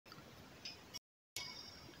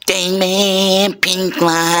Diamond pink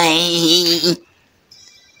line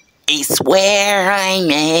is where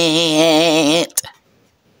I'm at.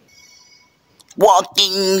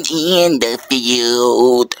 Walking in the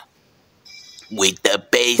field with the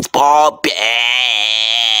baseball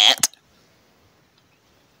bat.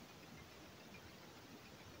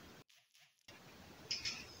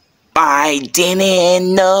 I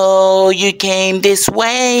didn't know you came this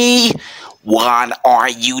way. What are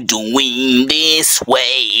you doing this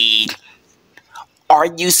way? Are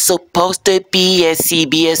you supposed to be at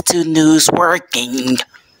CBS 2 News working?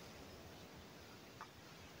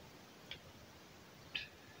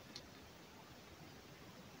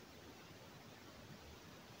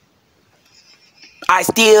 I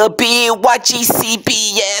still be watching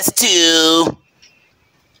CBS 2.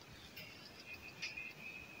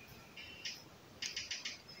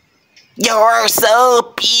 You're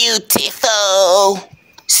so beautiful.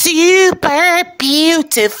 Super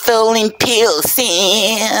beautiful in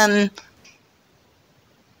Pilsen.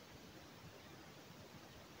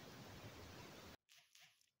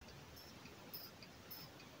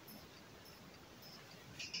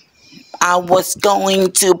 I was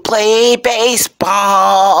going to play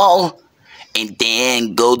baseball and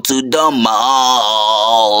then go to the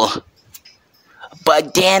mall.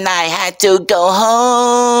 But then I had to go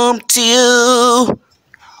home to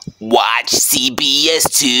watch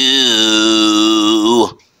CBS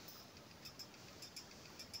 2.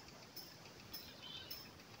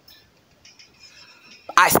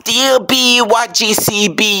 I still be watching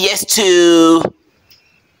CBS 2.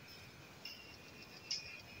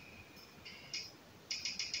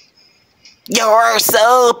 You're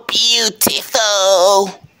so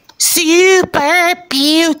beautiful. Super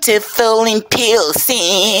beautiful in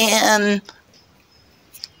Pilsen.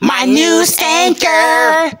 My news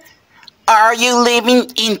anchor. Are you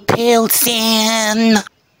living in Pilsen?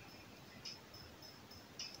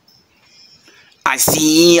 I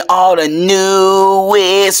see all the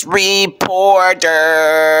newest reporters.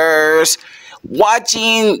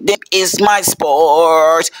 Watching them is my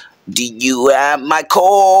sport. Do you have my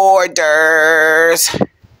quarters?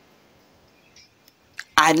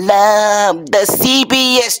 I love the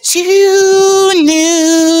CBS 2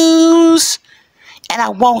 News. And I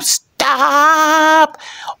won't stop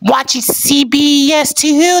watching CBS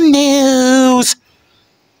 2 News.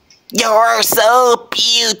 You're so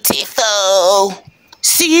beautiful.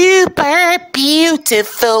 Super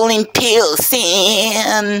beautiful in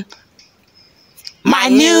Pilsen. My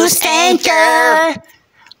news anchor.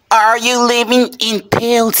 Are you living in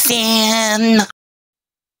Pilsen?